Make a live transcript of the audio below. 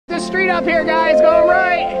street up here, guys. Going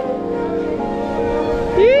right.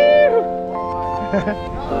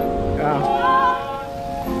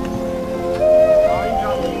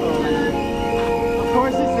 Of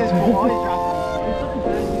course it says boy.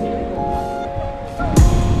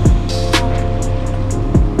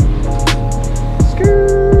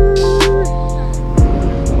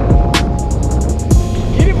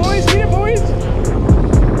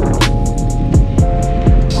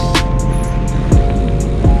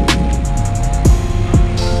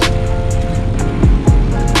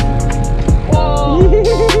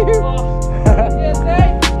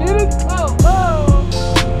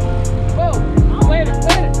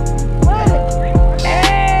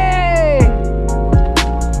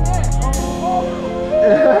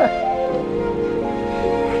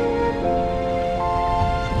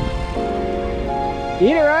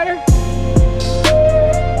 Eat it, Ryder.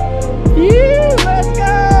 Yeah, let's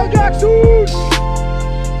go, Jackson.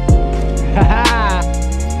 Haha.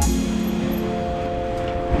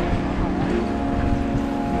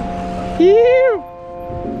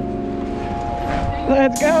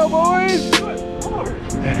 Let's go, boys.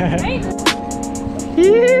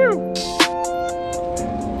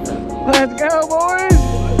 Let's go, boys.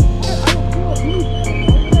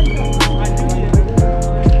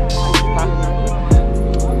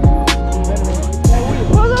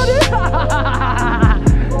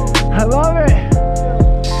 I love it.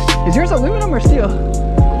 Is yours aluminum or steel?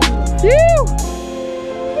 Phew!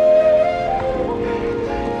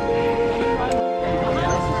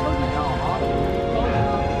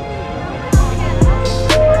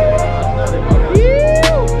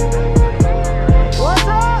 What's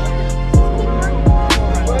up?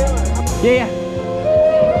 Yeah.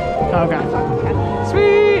 Okay.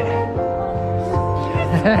 Sweet.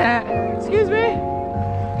 Excuse me.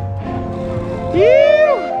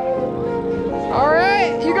 All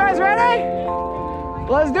right, you guys ready?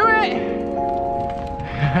 Let's do it.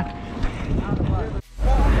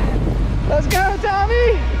 Let's go,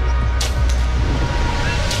 Tommy.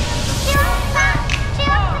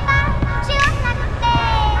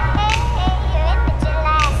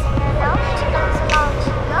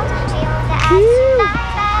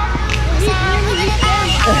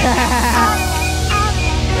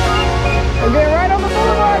 We're getting right on the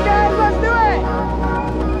boulevard, guys. Let's do it.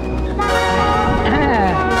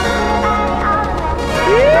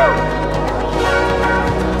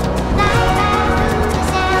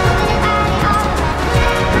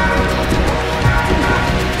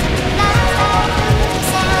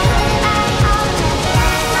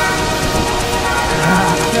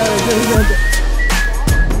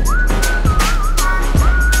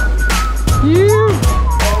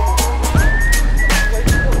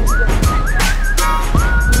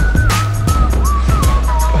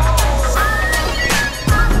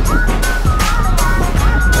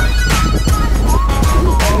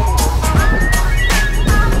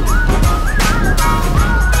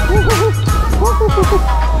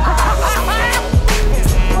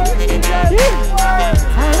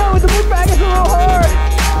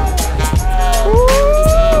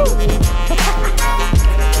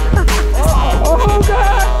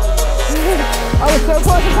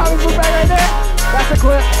 That's a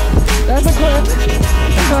clip. That's a clip.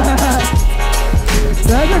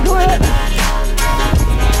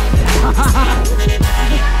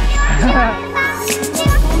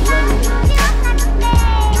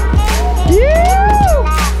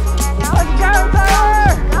 Let's go, Tyler.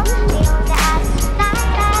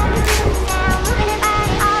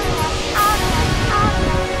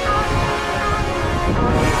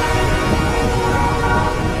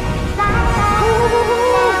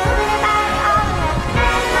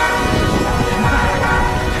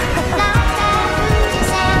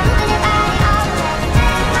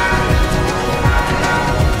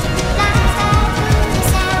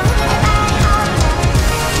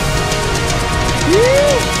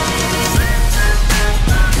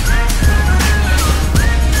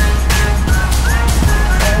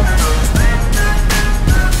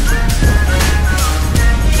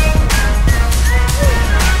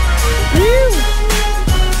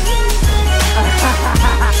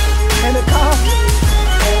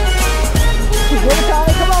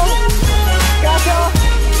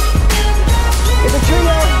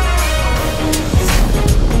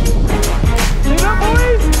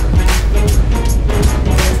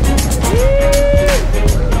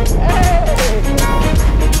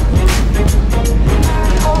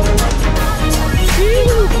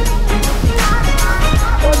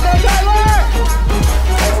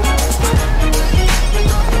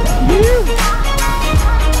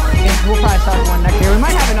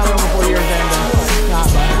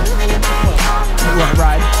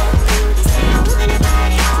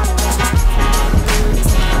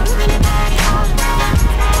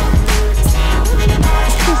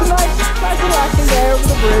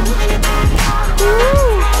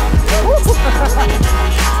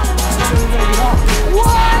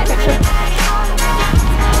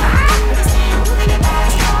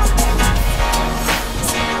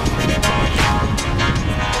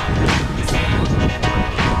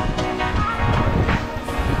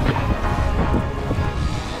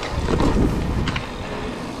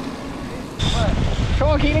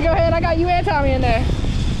 Tommy, go ahead. I got you and Tommy in there.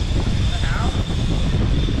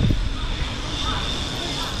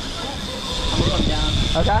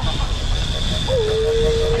 Okay.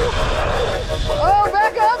 Oh,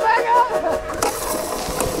 back up, back up.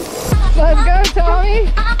 Let's go, Tommy.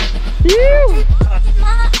 You.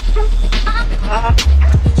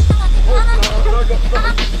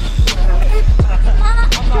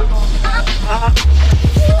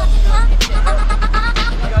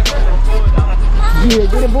 Yeah,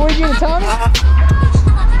 get it, boy, get it, Tommy.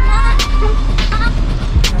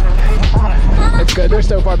 It's good, they're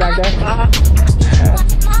so far back there.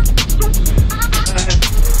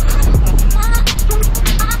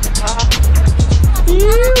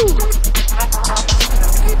 You.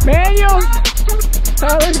 Manuals.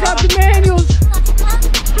 Tyler's got the manuals.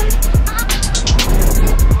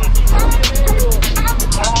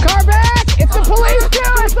 Car back! It's the police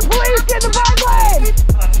too! It's the police! Get in the bike lane!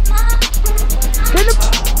 Get in the...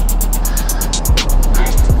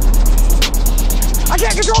 I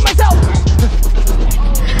can't control myself!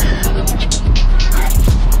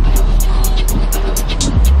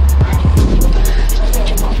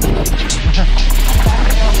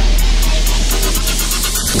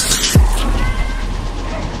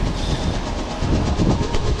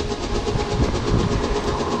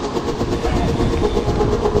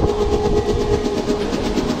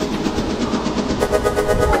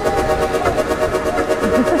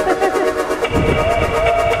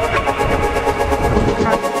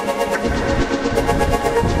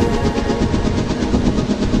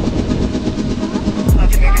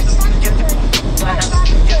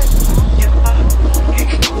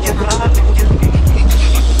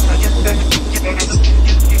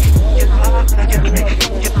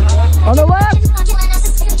 On the left!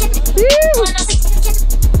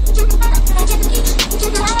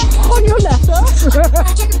 On your left, huh?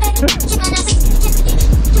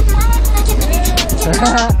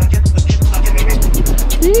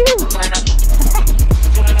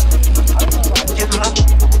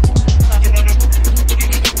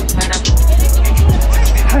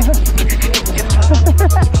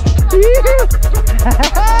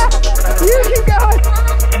 You keep going!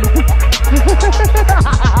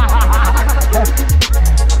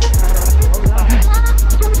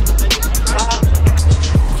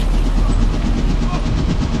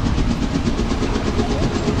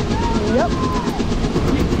 Yep.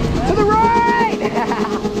 To the right!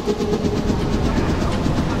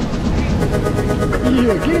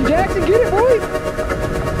 Yeah, get it, Jackson, get it, boy!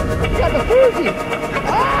 You got the Fuji!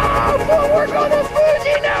 Oh, footwork on the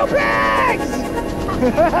Fuji, no bags!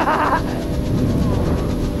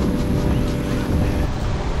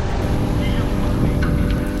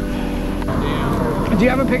 Do you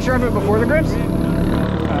have a picture of it before the grips? I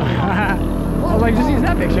was like, just use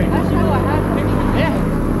that picture. Actually, no, I have a picture.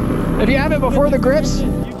 Yeah. If you have it before the grips.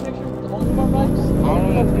 You picture the whole car bikes? I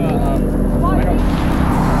don't know if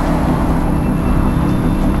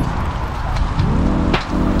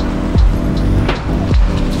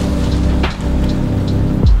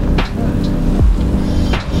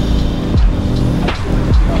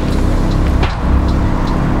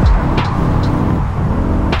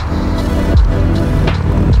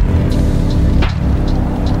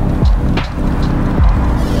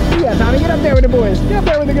Yeah, Tommy, get up there with the boys. Get up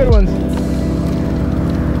there with the good ones.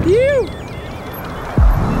 You.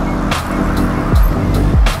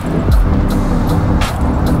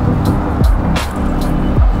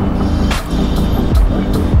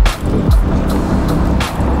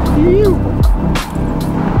 You.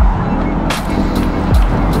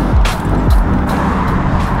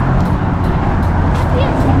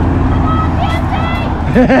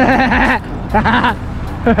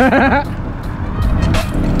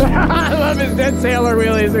 I love his dead sailor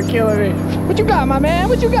wheelies, they're killing me. What you got, my man?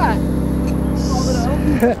 What you got?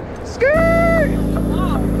 Skirt!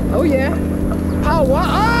 Oh yeah. Oh what?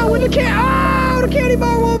 Oh, with the the candy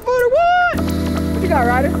bar 1-footer. What? What you got,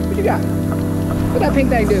 Ryder? What you got? What that pink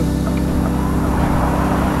thing do?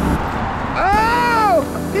 Oh!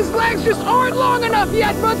 His legs just aren't long enough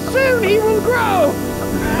yet, but soon he will grow.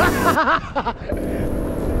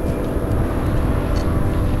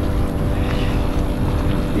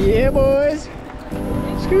 Yeah, boys.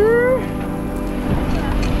 Screw.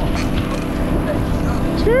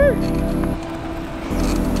 Screw.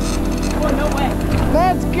 Oh, no way.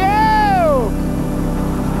 Let's go.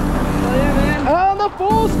 Oh, yeah, man. On the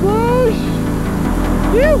full sploosh.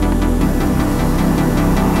 You.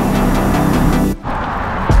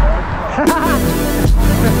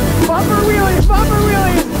 Bumper wheelies, bumper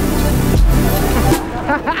wheelies.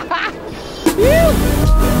 You.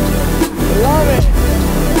 Love it.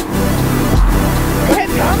 Go ahead,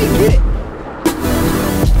 Tommy.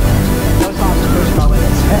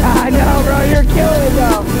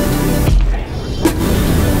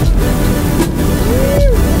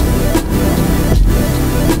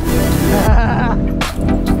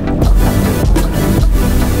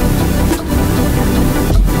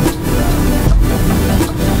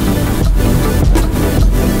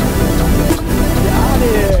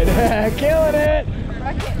 Killing it.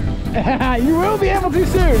 You will be able to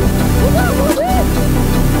soon.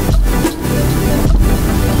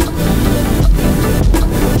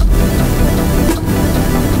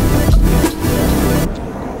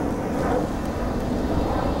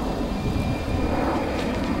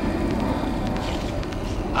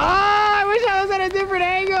 I wish I was at a different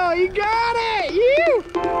angle. You got it. You.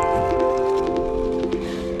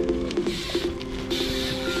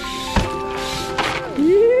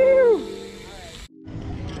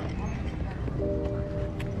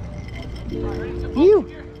 You.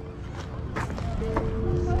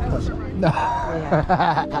 No.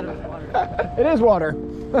 It is water.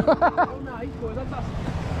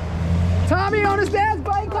 Tommy on his dad's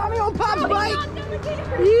bike. Tommy on Pop's bike.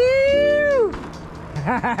 You.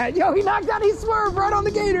 Yo, he knocked out. He swerved right on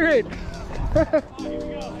the Gatorade.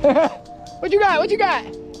 What you got? What you got?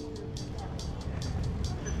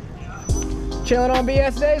 Chilling on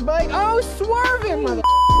BS Dave's bike. Oh, swerving, mother.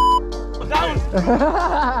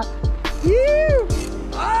 You.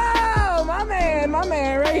 Oh, my man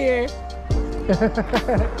right here. You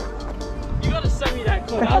gotta send me that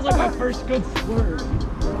clip. That was like my first good swerve.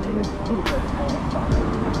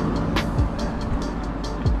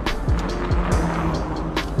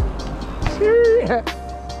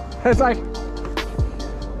 It's like,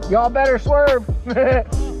 y'all better swerve. Hey.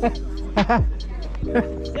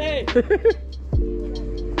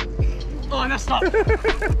 Oh, I messed up.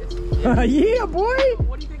 Yeah, boy.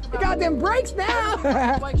 What do you think You about got them brakes now.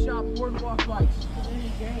 bike shop, Boardwalk Bikes?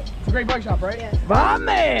 It's a great bike shop, right? Yeah. My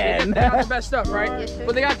man. They got the best stuff, right? Yes, sir.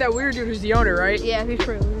 But they got that weird dude who's the owner, right? Yeah, he's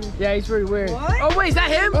pretty weird. Yeah, he's pretty weird. What? Oh wait, is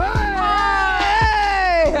that him? Hey!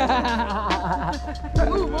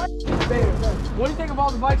 What do you think of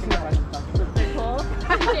all the bikes in there?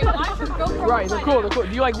 Right, they're cool. They're cool. Do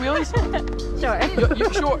you like wheelies? Sure.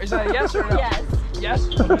 You sure? Is that a yes or no? Yes. Yes.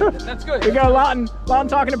 That's good. We got Lawton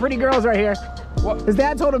talking to pretty girls right here. What? His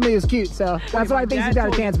dad told him he was cute, so that's why I think he's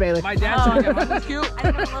got a chance, Bailey. My dad told me that's cute.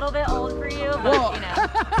 I think I'm a little bit old for you, but Whoa. you know.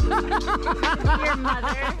 Your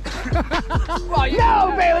mother. Well, you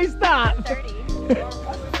No, Bailey, stop. 30.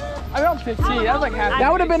 I mean, I'm 15. That was like half.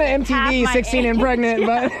 That would have been an Half MTV my 16 and age. pregnant,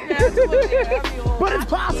 but but it's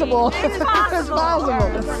possible. It's possible.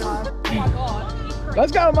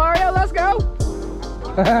 Let's go, Mario. Let's go.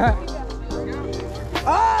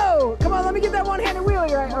 Oh, come on. Let me get that one-handed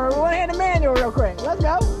wheelie right, or one-handed manual real quick. Let's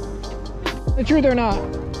go. The truth or not?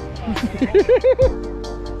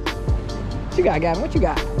 What you got, Gavin? What you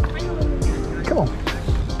got? Come on.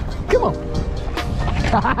 Come on.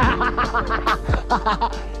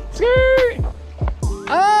 Skirt.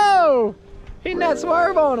 Oh, hitting that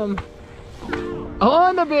swerve on him.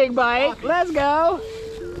 On the big bike. Let's go.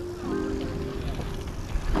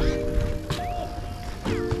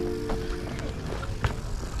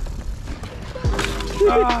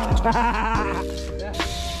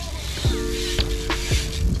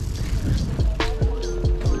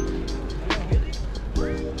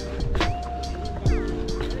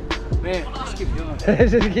 Man, just keep doing it. It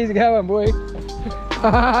just keeps going, boy.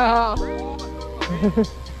 Yeah!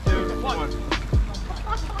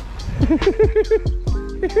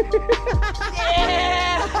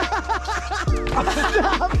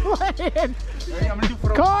 Stop playing. Ready? I'm gonna do for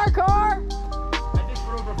Car. I did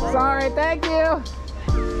for over, bro. Sorry, thank you.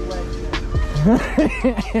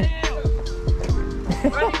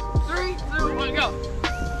 Ready? 3, 2, 1, go.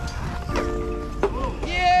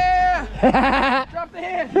 Yeah! Drop the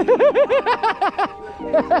hand.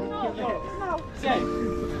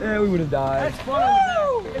 Yeah, we would have died. That's fun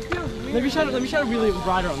on the back. It feels weird. Let me try to wheelie with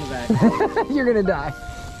Ryder on the back. You're gonna die.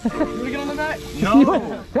 You wanna get on the back?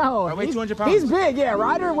 No. I weigh 200 pounds. He's big, yeah.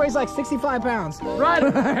 Ryder weighs like 65 pounds.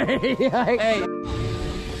 Ryder. Hey.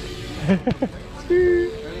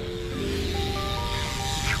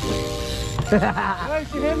 Hey,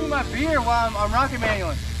 you hand me my beer while I'm rocket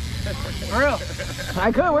manualing. For real.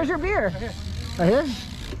 I could. Where's your beer? Right here?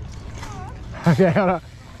 Okay, hold on.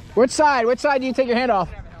 Which side? Which side do you take your hand off?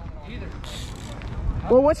 Either.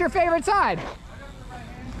 Well, what's your favorite side?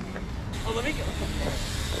 Oh, let me go.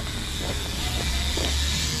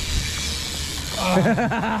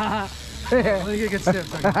 Let me get a good sip.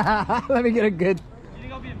 Let me get a good. You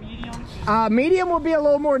think I'll be a medium? Medium will be a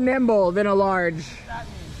little more nimble than a large.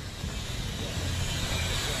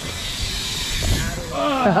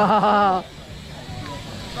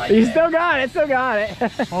 You still got it. Still got it.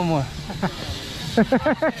 One more.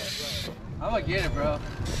 I'm gonna get it, bro.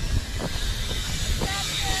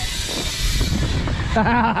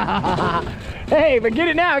 Hey, but get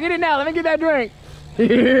it now. Get it now. Let me get that drink.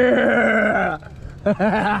 Yeah.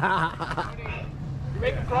 You're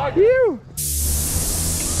making progress. You.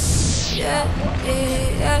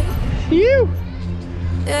 You.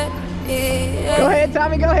 Go ahead,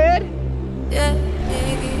 Tommy, go ahead.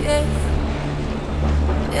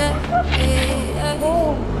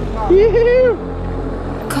 You.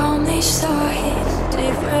 Calm these thoughts,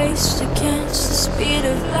 they've raced against the speed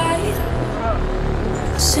of light.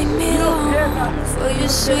 Sing me along for your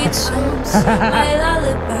sweet songs, my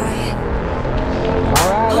lullaby.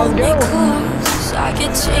 Alright, Hold me let's go. close, I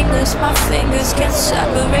get tingles, my fingers can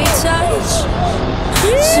separate touch.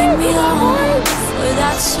 Sing me along for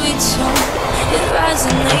that sweet song, it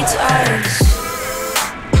resonates us.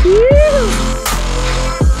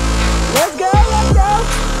 Let's go, let's go.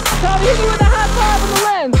 Tommy, hit me with a high five on the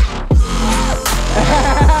lens.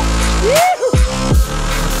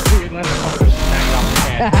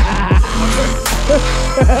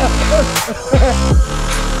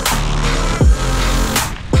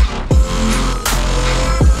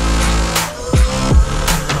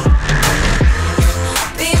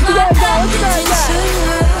 Be my evidence of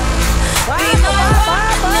love, be my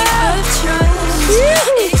opening of trust.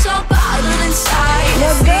 It's all bottled inside,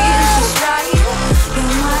 it feels just right.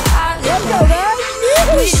 You're my alibi.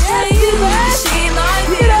 Wish that you could see my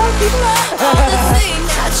view. All the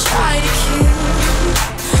things I try to cure,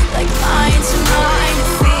 like mine to mine,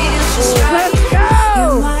 it feels just right. Let's go.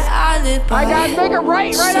 You're my alibi. Alright guys, make a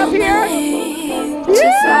right up here.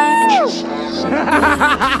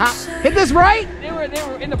 Hit this right. They were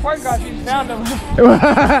in the parking garage. We found them.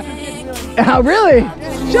 Oh, really?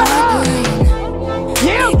 Shut up!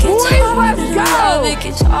 Yeah, boys, let's go! It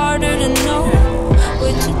gets harder to know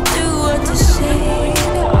what to do, what to say.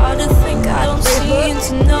 Hard to think I don't seem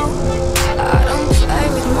to know. I don't play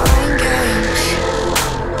with mind games.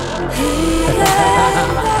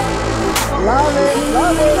 Love it,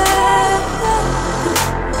 love it.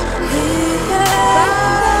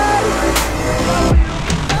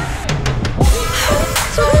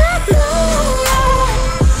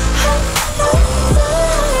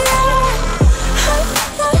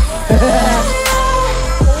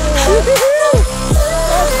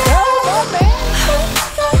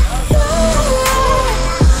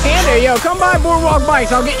 Yo, come by Boardwalk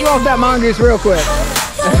Bikes. I'll get you off that mongoose real quick.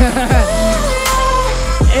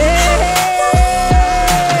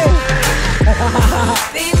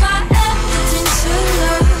 Be my evidence of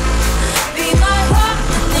love, be my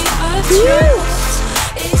harmony of trust.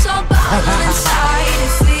 It's all bottled inside,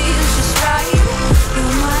 it feels just right.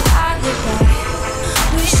 You're my alibi.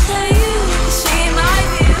 Wish that you could see my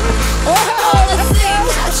view. All the things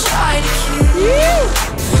I try to cure,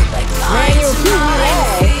 like mine to mine,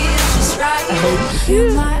 it feels just right.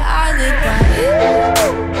 You're my alibi.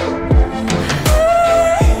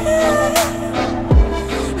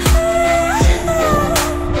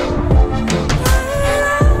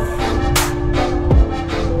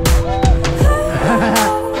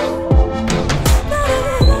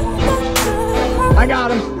 I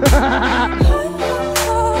got him.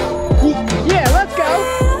 Yeah, let's go.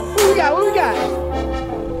 What we got? What we got?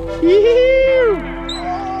 Yee-hoo!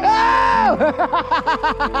 Oh!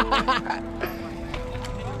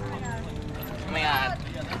 Oh my god.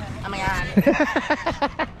 Oh my god.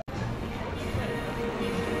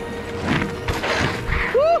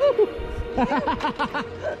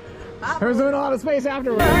 There's a lot of space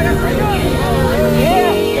afterwards. Yeah.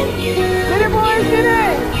 Did it, boys, did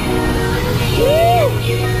it! Woo!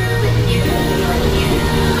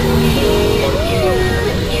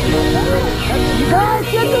 You guys,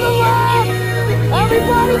 get to the left!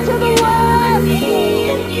 Everybody to the left!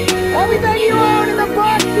 Everything you own in the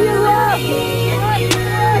box to your left!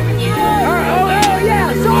 Oh, yeah,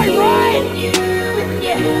 sorry, right!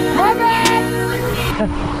 My bad!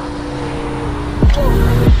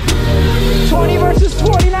 20 versus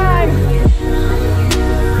 29.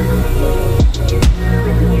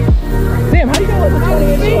 Damn, how do you go with the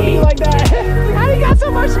 20 speed like that? How do you got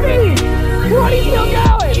so much speed? 20 still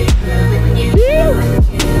going. You.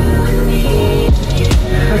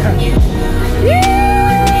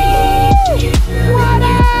 What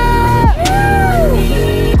up?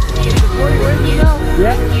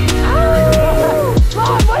 Yeah. Oh,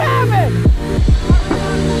 Mom, what happened?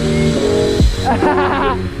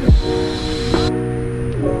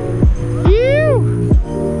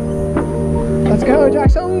 Let's go,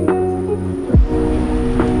 Jackson.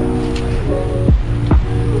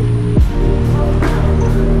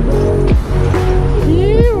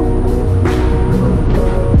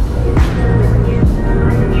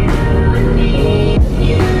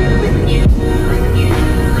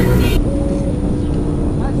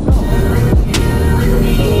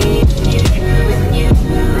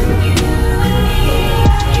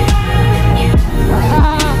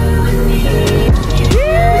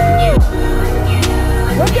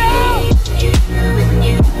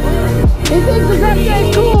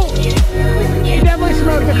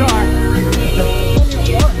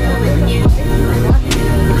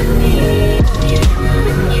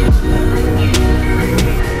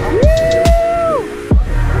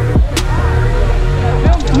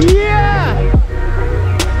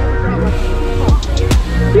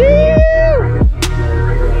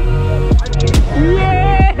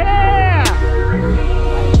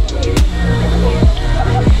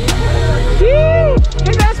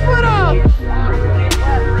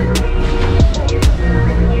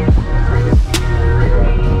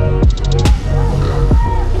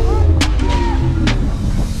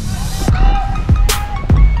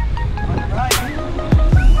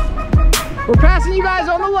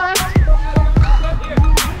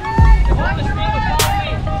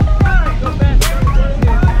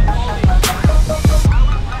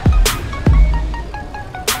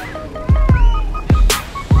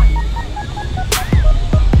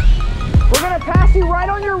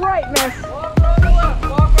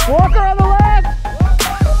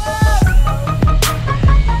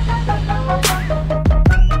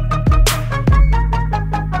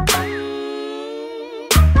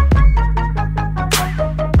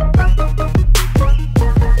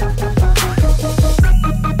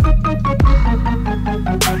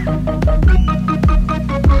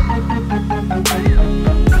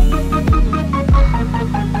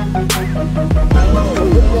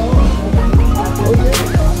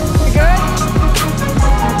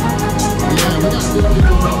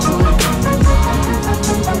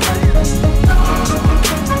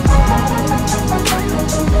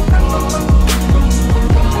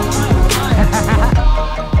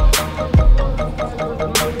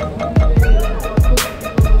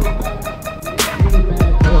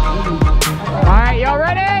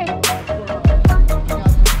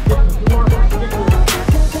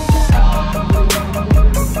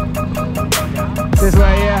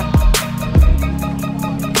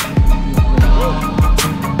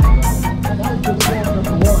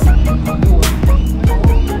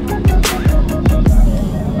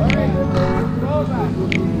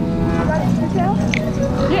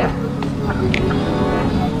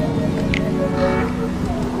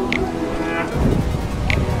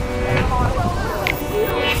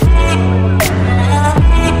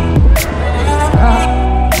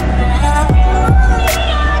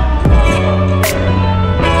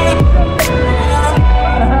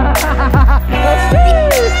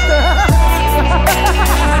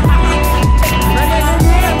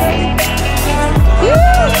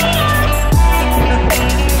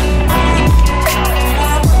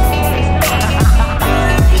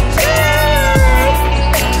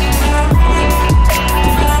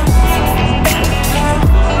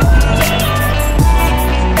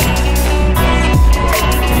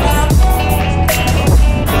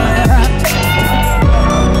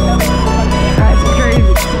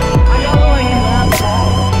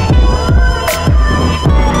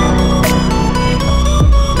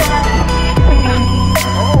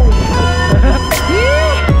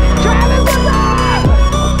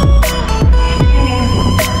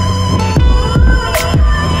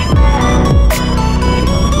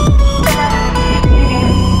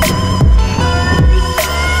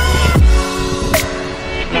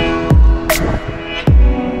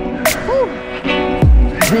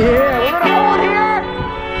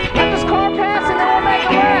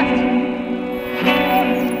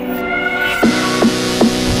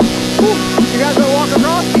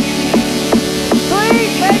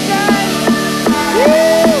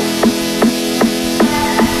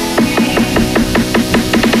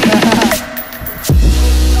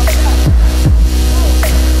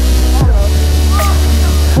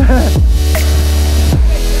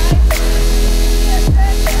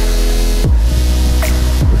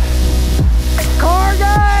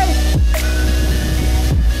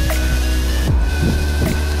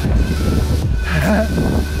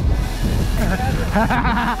 Wop,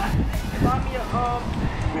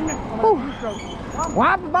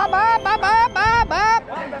 bop, bop, bop, bop, bop, bop.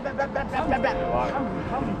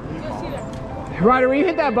 Ryder, will you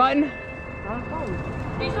hit that button?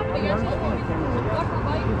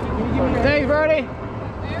 Thanks, Birdie.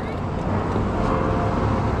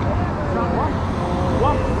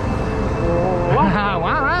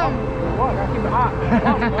 Wow. Gotta keep it hot.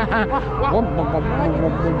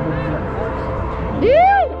 You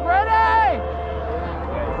ready?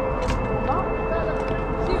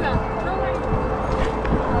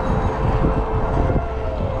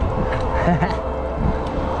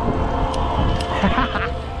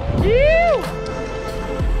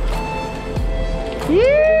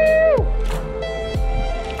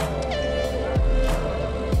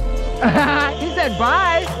 He said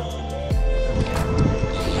bye.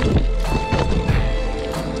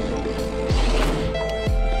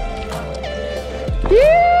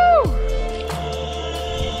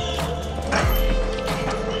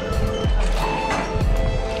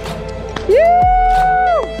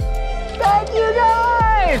 Thank you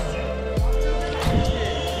guys.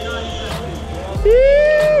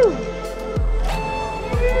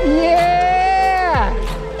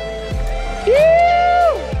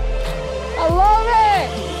 Yeah. I love it.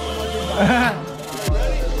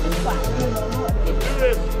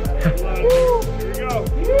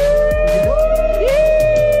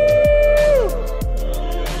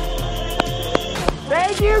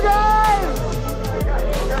 Thank you guys.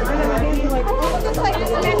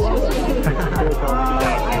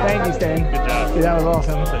 Thank you, Stan. Good job. Dude, that was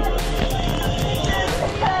awesome.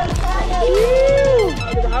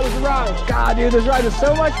 How was the ride? God, dude, this ride was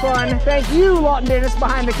so much fun. Thank you, Lawton Denis,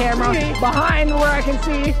 behind the camera, behind where I can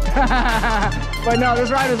see. But no, this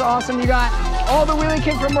ride was awesome. You got all the wheelie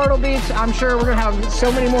kids from Myrtle Beach. I'm sure we're gonna have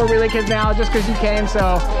so many more wheelie kids now just because you came.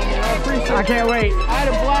 So I can't wait. I had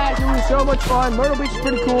a blast. It was so much fun. Myrtle Beach is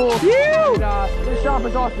pretty cool. And, this shop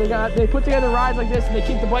is awesome. They put together rides like this and they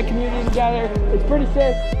keep the bike community together. It's pretty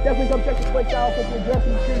sick. Definitely come check this place out. Put the address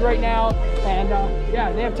in the screen right now. And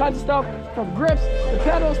yeah, they have tons of stuff from grips to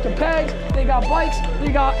pedals to pegs. They got bikes.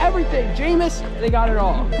 They got everything. Jameis, they got it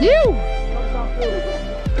all. You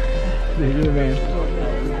the man.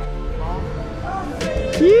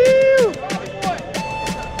 You.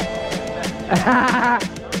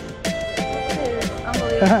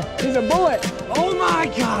 He's a bullet. Oh my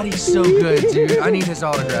God, he's so good, dude. I need his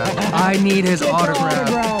autograph. I need his autograph.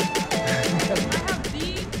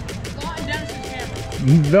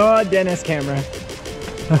 The Dennis camera.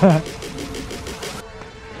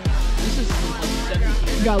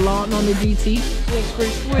 Got Lawton on the GT. Looks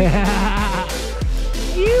pretty sweet.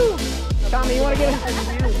 You, Tommy, you wanna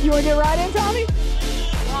get right in, Tommy?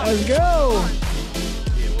 Let's go.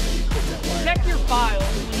 Check your files.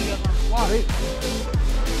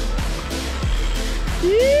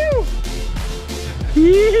 You.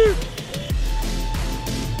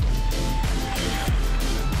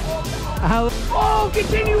 Oh,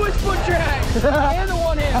 continuous foot drag. And the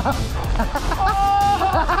one hand.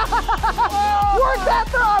 Work that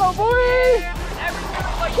throttle, boy.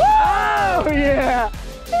 Oh, yeah.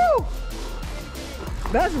 Woo.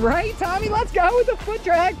 That's right, Tommy. Let's go with the foot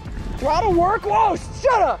drag. Throttle work. Whoa,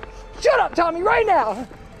 shut up. Shut up, Tommy, right now.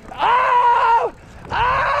 Oh!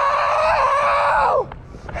 Oh!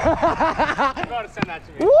 You gotta send that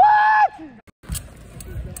to me. What?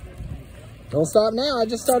 Don't stop now. I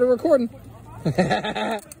just started recording.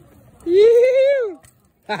 You.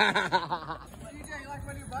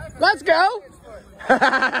 Let's go.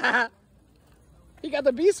 He got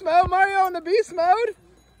the beast mode. Mario in the beast mode.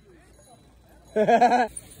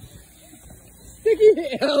 Think he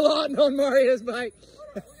hit a lot on Mario's bike.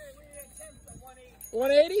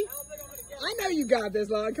 180? I know you got this,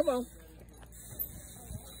 Lon. Come on.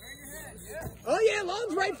 Oh yeah,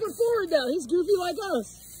 Lon's right foot forward now. He's goofy like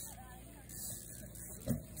us.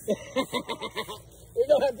 We're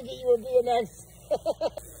gonna have to get you a BMX.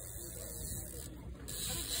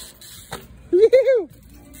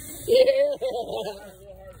 Yeah.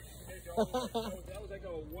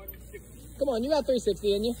 Come on, you got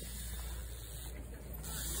 360 in you.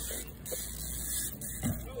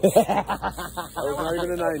 I was not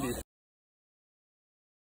even a 90.